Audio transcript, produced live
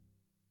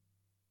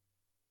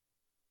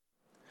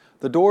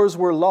The doors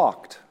were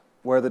locked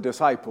where the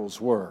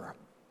disciples were.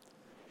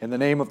 In the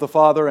name of the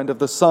Father, and of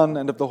the Son,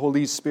 and of the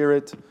Holy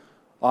Spirit,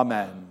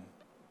 Amen.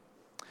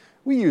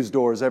 We use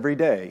doors every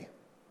day,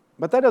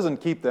 but that doesn't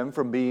keep them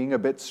from being a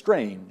bit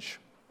strange.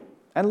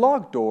 And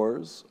locked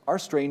doors are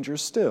stranger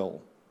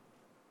still.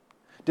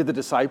 Did the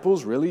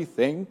disciples really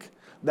think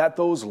that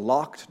those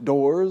locked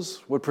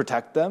doors would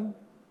protect them?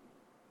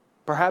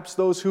 Perhaps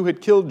those who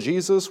had killed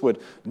Jesus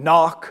would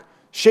knock,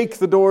 shake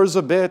the doors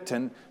a bit,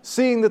 and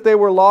seeing that they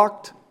were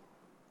locked,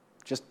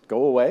 just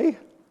go away?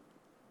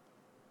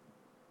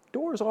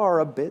 Doors are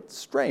a bit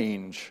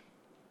strange,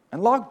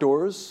 and locked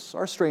doors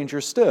are stranger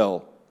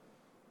still.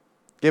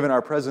 Given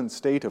our present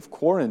state of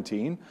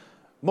quarantine,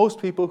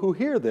 most people who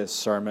hear this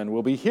sermon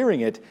will be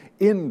hearing it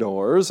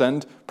indoors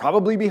and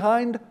probably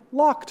behind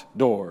locked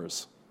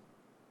doors,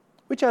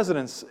 which as an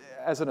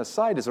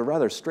aside is a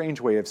rather strange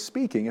way of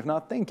speaking, if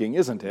not thinking,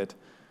 isn't it?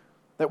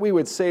 That we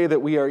would say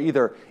that we are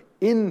either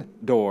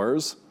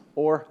indoors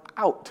or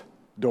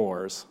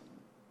outdoors.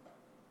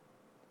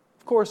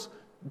 Of course,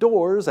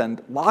 doors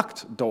and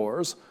locked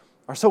doors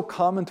are so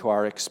common to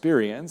our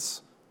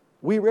experience,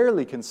 we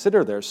rarely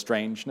consider their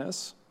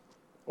strangeness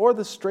or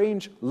the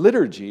strange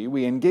liturgy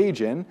we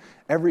engage in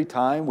every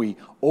time we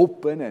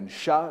open and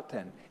shut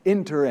and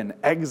enter and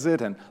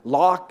exit and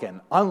lock and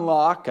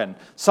unlock and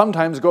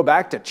sometimes go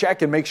back to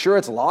check and make sure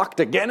it's locked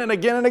again and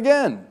again and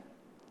again.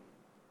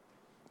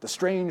 The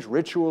strange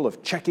ritual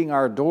of checking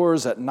our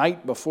doors at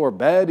night before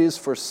bed is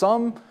for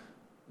some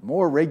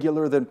more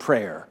regular than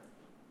prayer,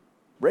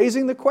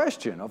 raising the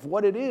question of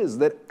what it is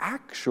that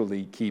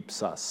actually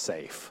keeps us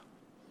safe.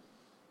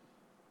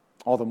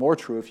 All the more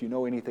true if you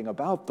know anything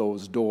about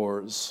those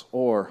doors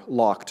or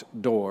locked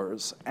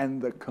doors and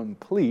the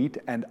complete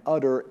and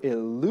utter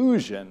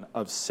illusion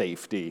of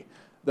safety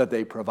that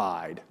they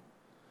provide.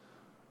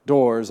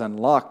 Doors and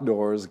locked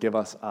doors give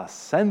us a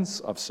sense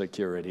of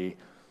security,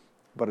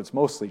 but it's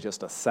mostly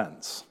just a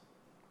sense.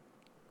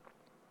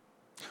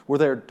 Were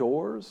there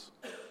doors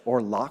or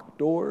locked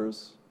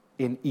doors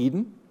in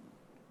Eden?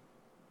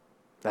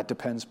 That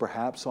depends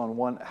perhaps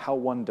on how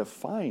one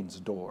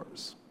defines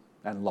doors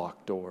and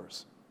locked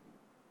doors.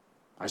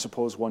 I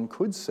suppose one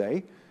could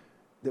say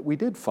that we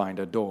did find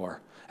a door,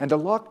 and a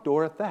locked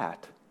door at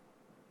that,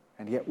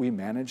 and yet we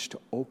managed to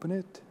open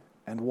it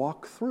and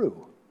walk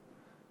through,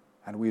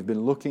 and we've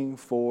been looking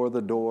for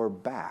the door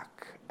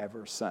back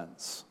ever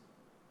since.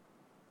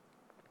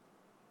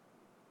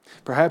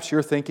 Perhaps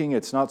you're thinking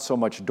it's not so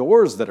much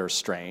doors that are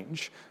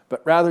strange,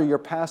 but rather your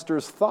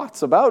pastor's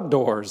thoughts about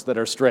doors that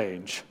are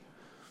strange.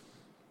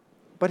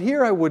 But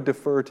here I would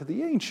defer to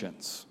the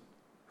ancients,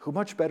 who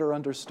much better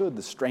understood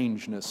the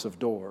strangeness of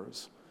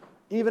doors,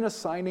 even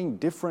assigning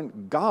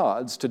different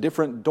gods to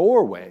different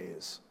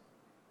doorways,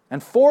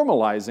 and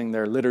formalizing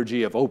their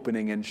liturgy of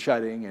opening and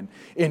shutting and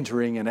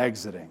entering and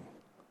exiting.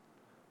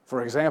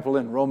 For example,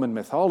 in Roman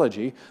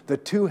mythology, the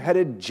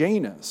two-headed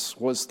Janus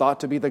was thought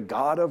to be the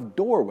god of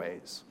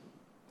doorways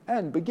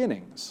and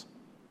beginnings,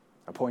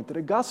 a point that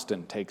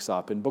Augustine takes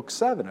up in Book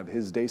 7 of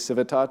his De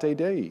Civitate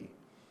Dei.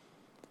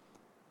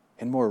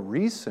 In more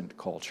recent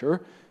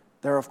culture,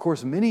 there are, of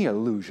course, many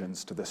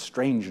allusions to the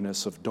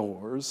strangeness of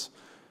doors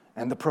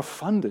and the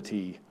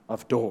profundity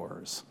of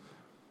doors.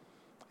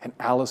 In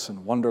Alice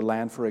in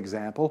Wonderland, for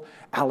example,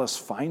 Alice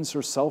finds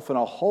herself in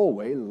a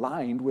hallway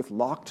lined with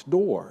locked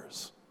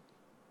doors,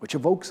 which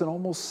evokes an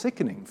almost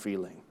sickening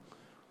feeling.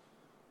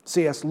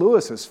 C.S.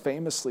 Lewis has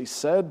famously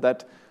said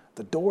that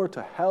the door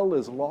to hell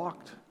is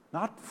locked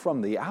not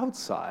from the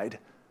outside,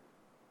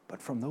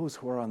 but from those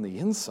who are on the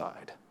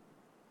inside.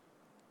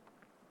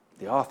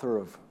 The author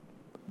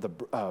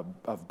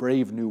of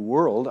Brave New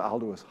World,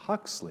 Aldous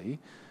Huxley,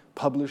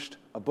 published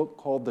a book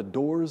called The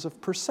Doors of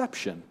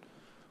Perception,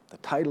 the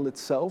title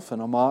itself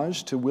an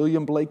homage to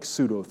William Blake's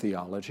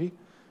pseudo-theology.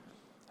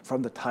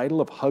 From the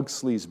title of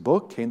Huxley's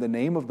book came the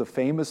name of the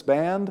famous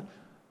band,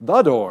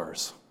 The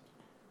Doors.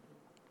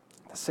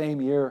 The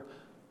same year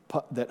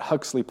that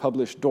Huxley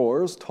published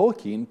Doors,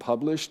 Tolkien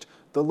published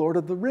The Lord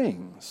of the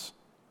Rings,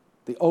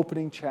 the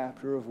opening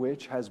chapter of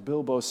which has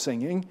Bilbo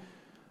singing,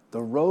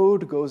 "The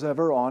road goes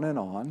ever on and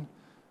on,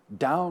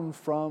 down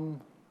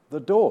from the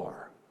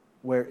door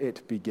where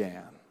it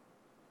began."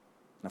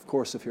 And of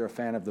course, if you're a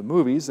fan of the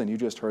movies, then you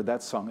just heard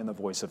that sung in the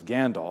voice of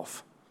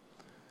Gandalf.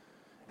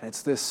 And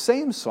it's this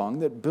same song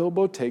that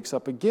Bilbo takes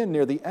up again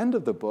near the end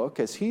of the book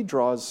as he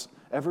draws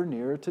ever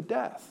nearer to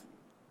death.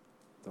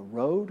 The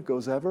road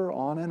goes ever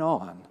on and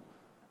on,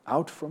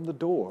 out from the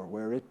door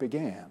where it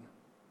began.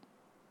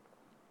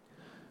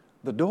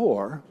 The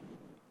door,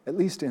 at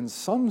least in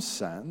some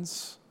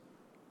sense,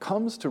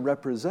 comes to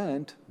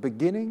represent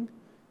beginning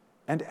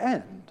and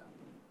end,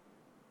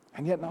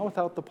 and yet not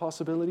without the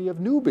possibility of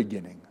new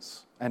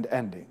beginnings and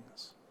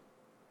endings.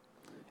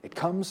 It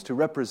comes to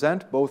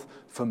represent both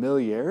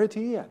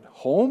familiarity and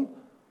home,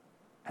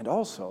 and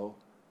also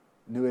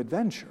new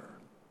adventure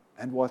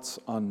and what's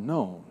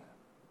unknown.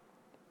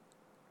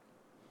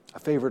 A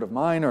favorite of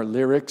mine are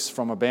lyrics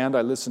from a band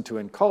I listened to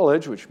in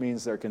college, which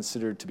means they're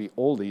considered to be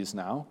oldies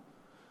now.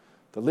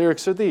 The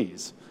lyrics are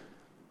these: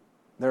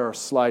 There are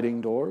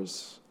sliding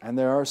doors, and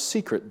there are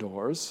secret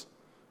doors.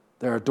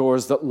 There are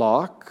doors that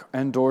lock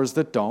and doors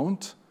that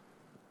don't.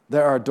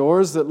 There are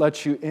doors that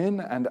let you in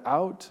and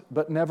out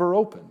but never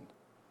open.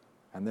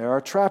 And there are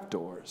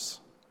trapdoors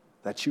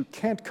that you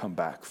can't come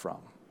back from.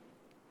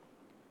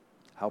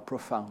 How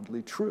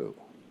profoundly true.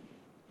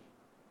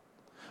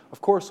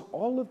 Of course,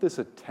 all of this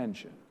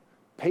attention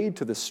paid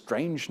to the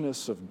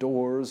strangeness of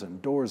doors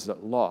and doors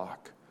that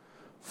lock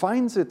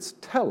finds its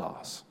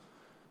telos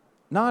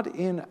not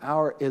in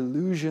our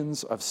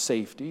illusions of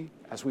safety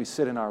as we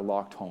sit in our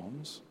locked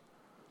homes,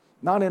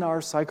 not in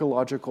our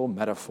psychological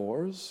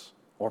metaphors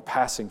or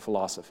passing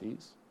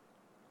philosophies,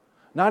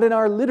 not in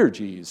our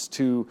liturgies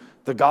to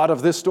the God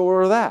of this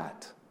door or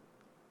that.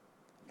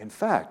 In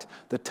fact,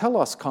 the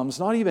telos comes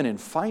not even in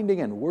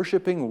finding and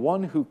worshiping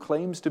one who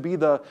claims to be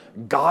the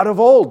God of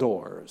all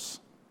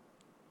doors.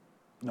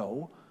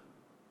 No,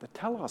 the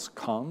telos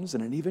comes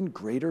in an even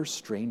greater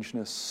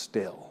strangeness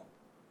still,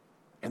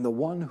 in the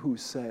one who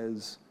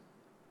says,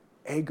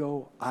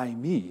 ego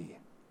eimi,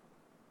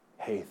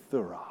 he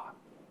thura.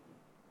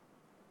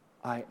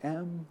 I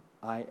am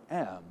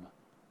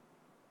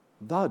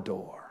the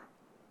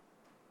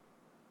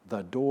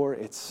door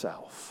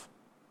itself,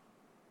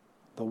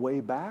 the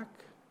way back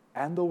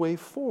and the way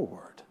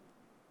forward,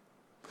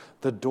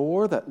 the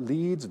door that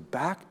leads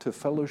back to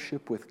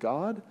fellowship with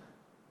God,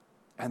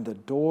 and the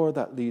door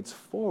that leads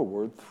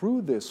forward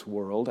through this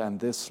world and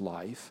this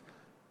life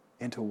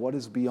into what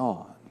is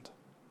beyond.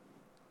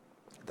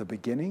 The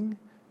beginning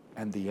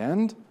and the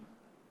end,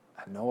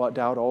 and no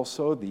doubt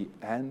also the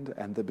end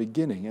and the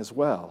beginning as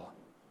well.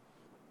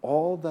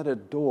 All that a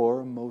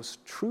door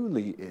most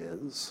truly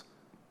is,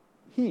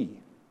 he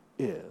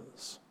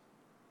is.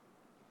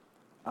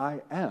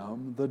 I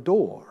am the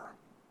door,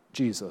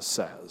 Jesus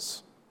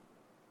says.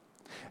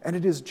 And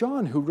it is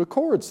John who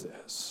records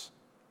this.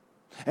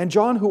 And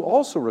John who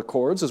also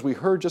records, as we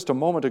heard just a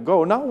moment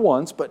ago, not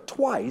once but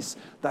twice,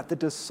 that the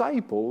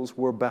disciples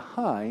were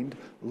behind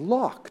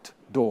locked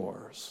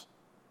doors.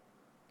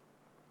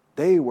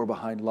 They were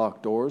behind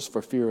locked doors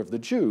for fear of the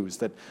Jews,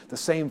 that the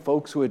same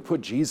folks who had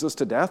put Jesus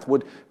to death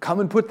would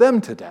come and put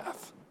them to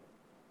death.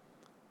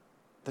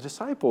 The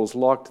disciples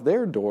locked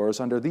their doors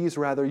under these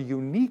rather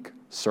unique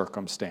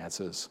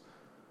circumstances.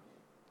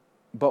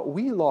 But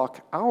we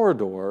lock our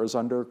doors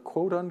under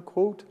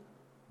quote-unquote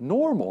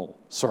normal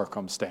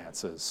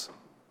circumstances,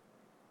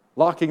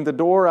 locking the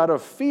door out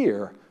of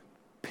fear,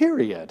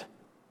 period,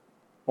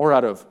 or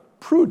out of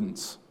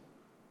prudence,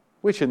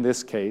 which in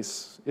this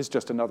case is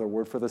just another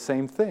word for the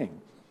same thing.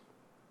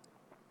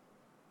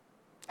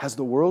 Has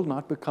the world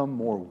not become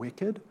more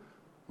wicked,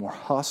 more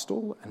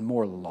hostile, and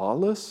more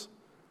lawless?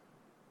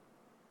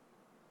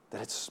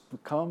 That it's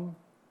become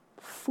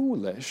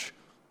foolish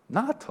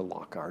not to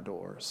lock our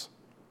doors.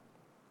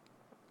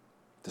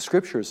 The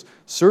scriptures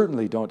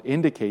certainly don't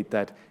indicate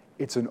that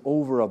it's an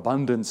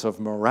overabundance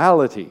of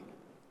morality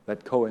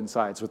that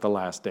coincides with the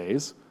last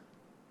days.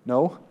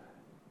 No,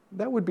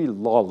 that would be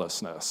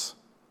lawlessness.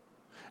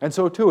 And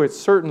so too, it's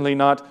certainly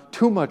not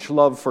too much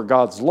love for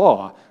God's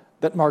law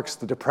that marks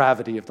the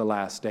depravity of the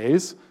last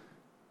days.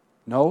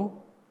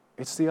 No,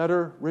 it's the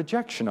utter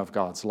rejection of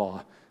God's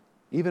law,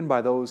 even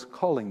by those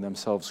calling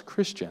themselves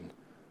Christian,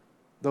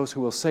 those who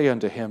will say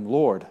unto him,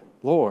 Lord,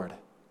 Lord.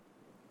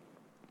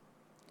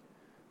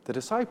 The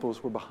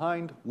disciples were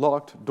behind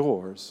locked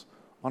doors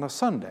on a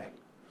Sunday,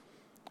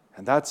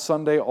 and that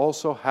Sunday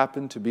also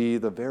happened to be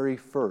the very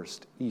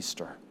first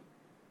Easter.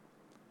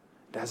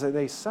 And as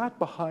they sat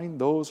behind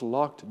those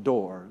locked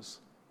doors,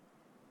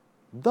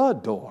 the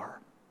door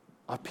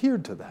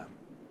appeared to them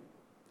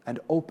and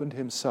opened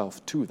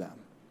himself to them.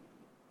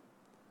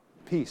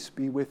 Peace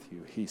be with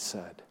you, he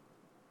said.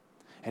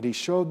 And he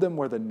showed them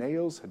where the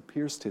nails had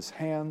pierced his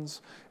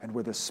hands and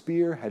where the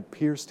spear had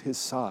pierced his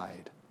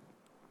side.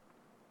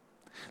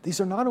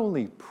 These are not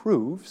only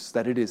proofs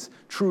that it is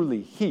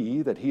truly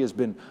he, that he has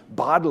been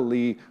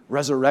bodily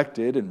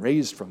resurrected and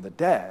raised from the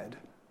dead.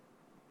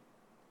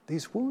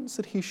 These wounds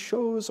that he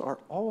shows are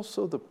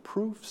also the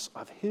proofs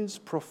of his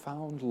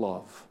profound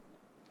love.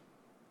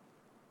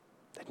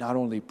 They not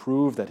only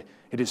prove that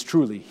it is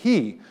truly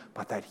he,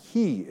 but that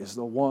he is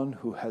the one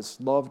who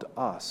has loved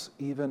us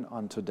even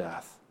unto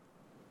death.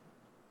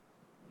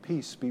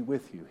 Peace be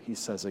with you, he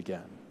says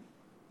again.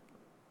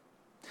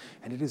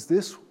 And it is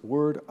this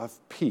word of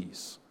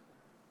peace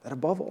that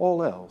above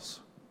all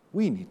else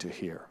we need to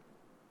hear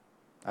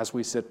as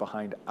we sit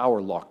behind our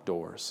locked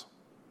doors.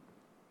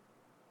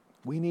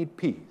 We need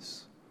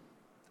peace,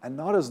 and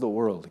not as the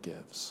world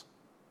gives.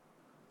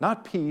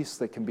 Not peace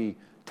that can be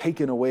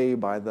taken away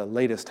by the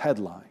latest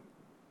headline.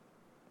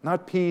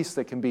 Not peace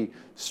that can be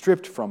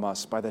stripped from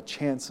us by the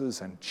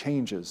chances and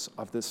changes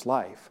of this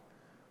life.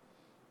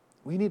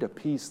 We need a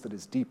peace that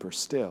is deeper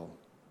still.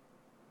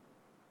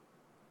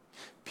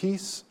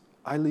 Peace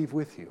I leave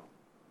with you.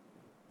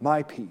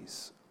 My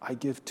peace I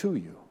give to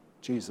you,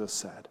 Jesus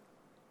said.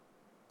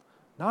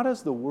 Not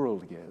as the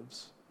world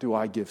gives, do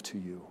I give to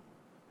you.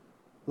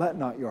 Let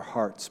not your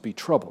hearts be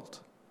troubled,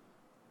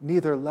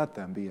 neither let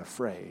them be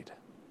afraid.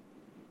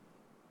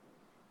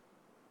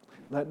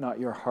 Let not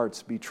your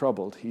hearts be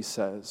troubled, he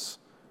says,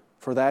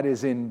 for that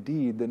is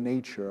indeed the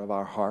nature of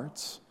our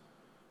hearts,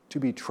 to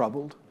be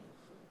troubled,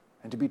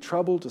 and to be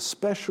troubled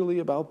especially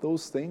about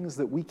those things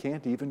that we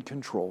can't even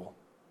control.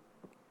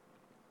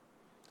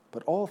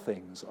 But all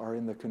things are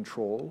in the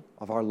control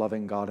of our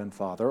loving God and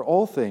Father.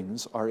 All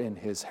things are in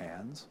his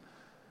hands,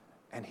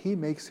 and he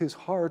makes his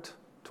heart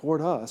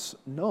toward us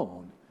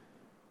known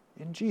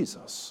in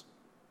Jesus.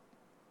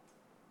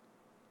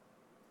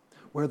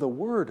 Where the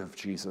word of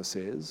Jesus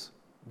is,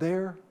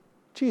 there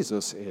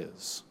Jesus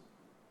is.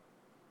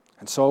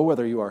 And so,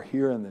 whether you are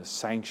here in this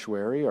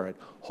sanctuary or at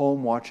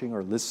home watching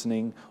or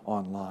listening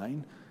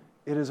online,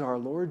 it is our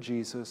Lord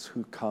Jesus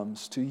who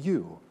comes to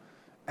you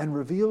and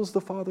reveals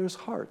the Father's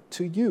heart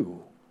to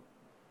you,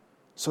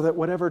 so that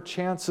whatever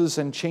chances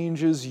and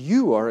changes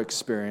you are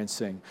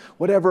experiencing,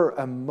 whatever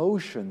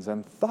emotions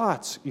and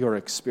thoughts you're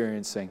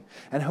experiencing,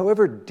 and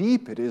however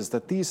deep it is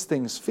that these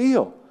things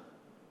feel,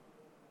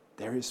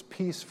 there is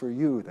peace for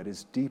you that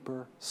is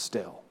deeper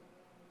still.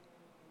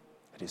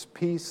 It is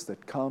peace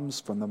that comes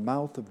from the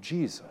mouth of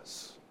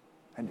Jesus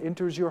and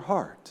enters your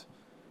heart.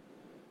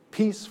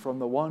 Peace from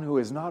the one who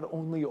has not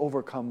only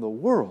overcome the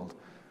world,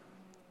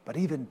 but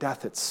even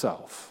death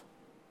itself.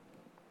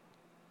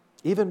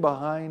 Even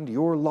behind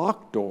your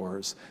locked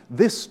doors,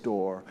 this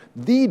door,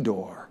 the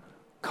door,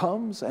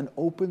 comes and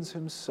opens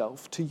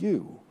himself to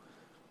you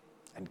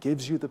and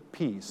gives you the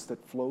peace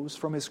that flows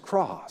from his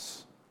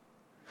cross,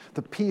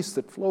 the peace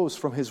that flows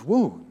from his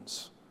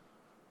wounds,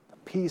 the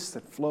peace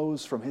that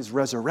flows from his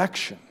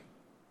resurrection,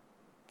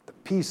 the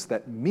peace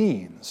that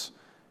means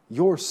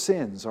your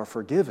sins are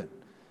forgiven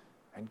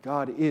and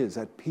God is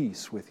at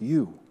peace with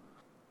you.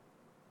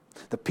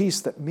 The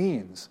peace that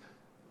means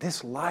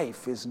this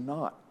life is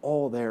not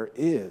all there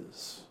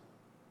is.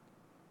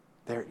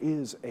 There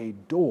is a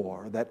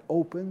door that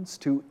opens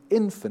to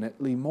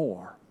infinitely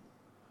more,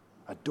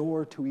 a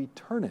door to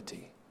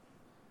eternity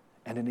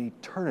and an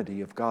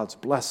eternity of God's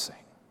blessing.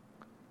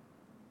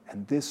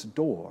 And this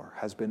door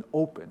has been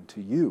opened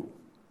to you.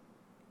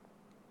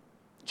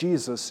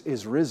 Jesus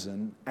is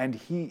risen, and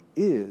he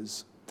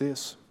is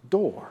this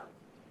door,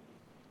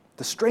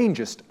 the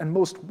strangest and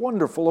most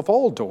wonderful of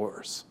all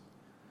doors.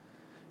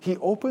 He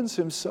opens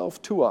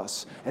himself to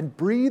us and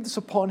breathes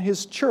upon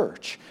his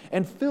church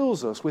and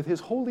fills us with his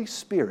Holy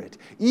Spirit,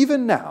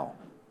 even now.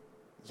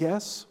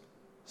 Yes,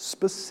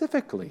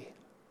 specifically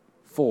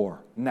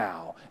for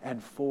now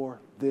and for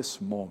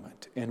this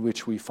moment in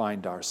which we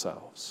find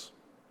ourselves.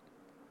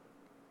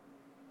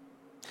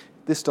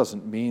 This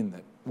doesn't mean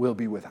that we'll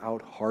be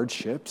without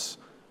hardships,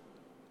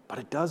 but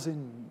it does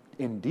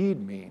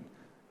indeed mean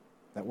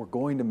that we're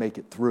going to make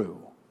it through.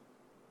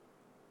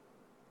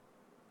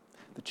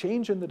 The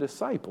change in the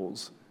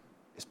disciples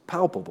is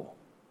palpable.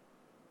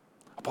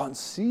 Upon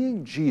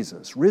seeing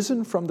Jesus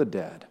risen from the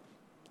dead,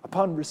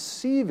 upon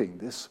receiving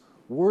this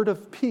word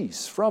of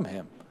peace from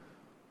him,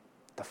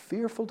 the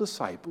fearful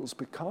disciples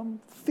become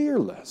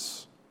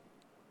fearless.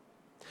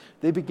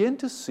 They begin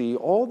to see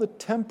all the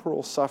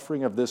temporal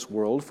suffering of this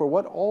world for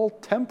what all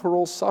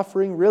temporal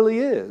suffering really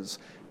is,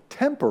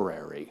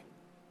 temporary.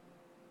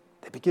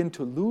 They begin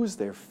to lose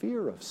their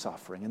fear of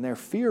suffering and their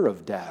fear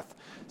of death,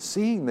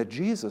 seeing that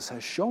Jesus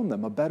has shown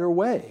them a better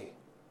way,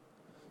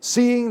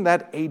 seeing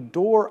that a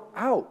door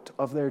out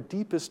of their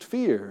deepest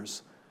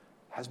fears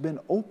has been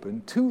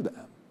opened to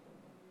them.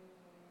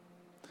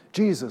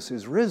 Jesus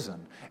is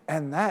risen,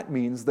 and that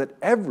means that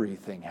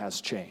everything has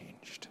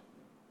changed.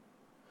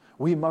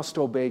 We must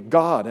obey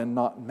God and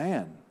not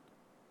man,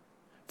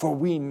 for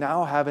we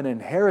now have an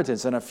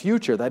inheritance and a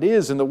future that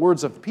is, in the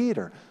words of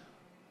Peter,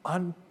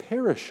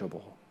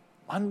 unperishable,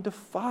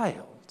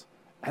 undefiled,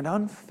 and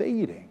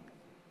unfading,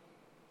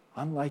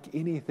 unlike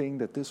anything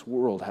that this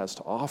world has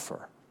to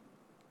offer.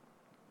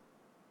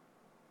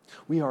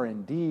 We are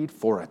indeed,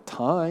 for a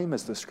time,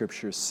 as the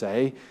Scriptures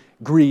say,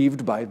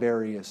 grieved by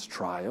various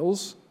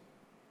trials,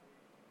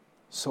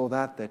 so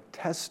that the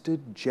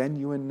tested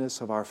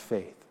genuineness of our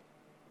faith,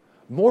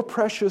 more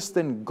precious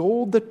than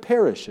gold that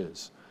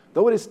perishes,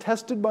 though it is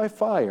tested by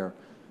fire,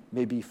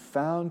 may be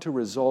found to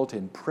result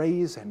in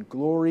praise and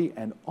glory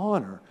and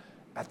honor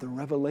at the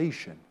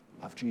revelation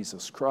of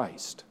Jesus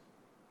Christ.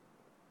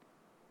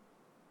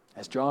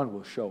 As John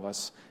will show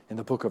us in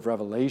the book of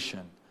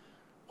Revelation,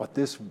 what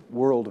this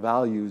world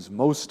values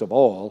most of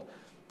all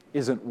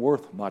isn't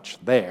worth much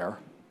there.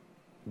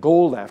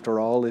 Gold, after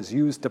all, is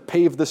used to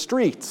pave the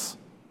streets.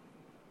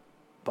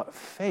 But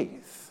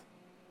faith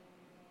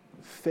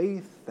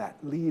that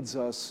leads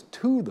us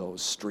to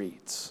those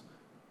streets,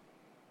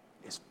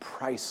 is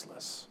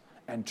priceless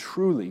and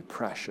truly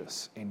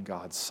precious in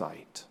God's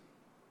sight.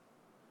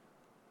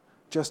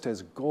 Just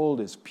as gold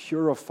is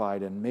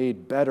purified and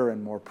made better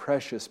and more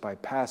precious by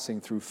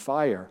passing through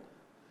fire,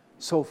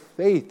 so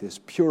faith is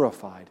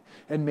purified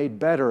and made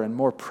better and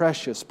more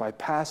precious by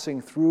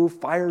passing through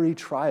fiery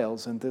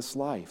trials in this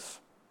life.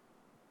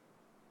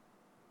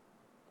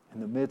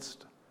 In the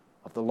midst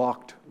of the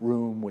locked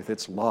room with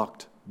its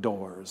locked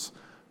doors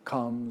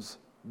comes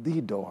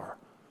the door,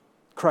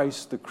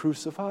 Christ the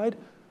crucified,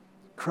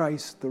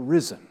 Christ the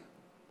risen.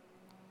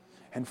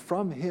 and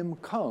from him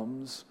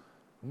comes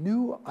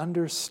new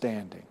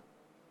understanding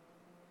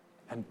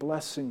and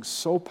blessing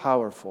so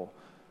powerful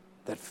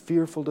that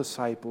fearful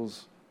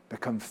disciples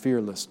become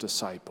fearless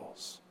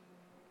disciples.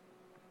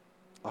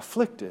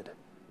 Afflicted,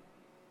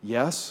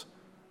 yes,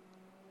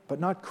 but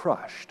not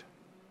crushed.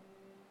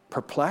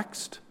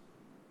 Perplexed,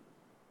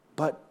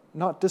 but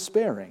not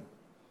despairing.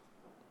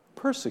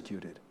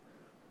 Persecuted,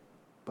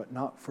 but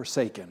not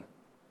forsaken.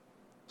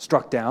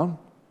 Struck down,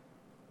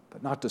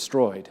 but not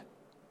destroyed.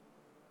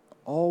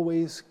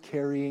 Always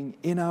carrying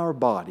in our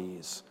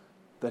bodies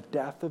the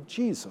death of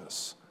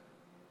Jesus,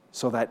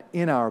 so that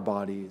in our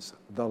bodies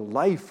the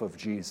life of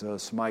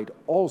Jesus might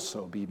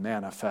also be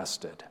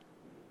manifested.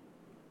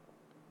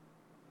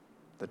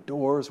 The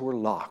doors were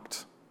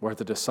locked where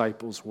the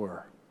disciples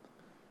were.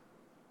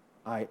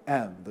 I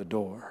am the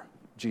door,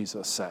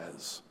 Jesus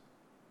says.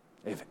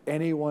 If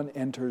anyone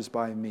enters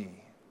by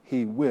me,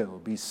 he will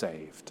be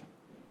saved.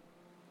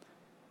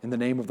 In the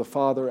name of the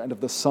Father, and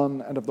of the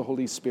Son, and of the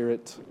Holy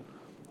Spirit,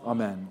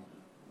 amen.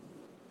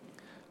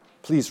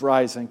 Please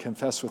rise and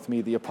confess with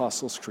me the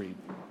Apostles' Creed.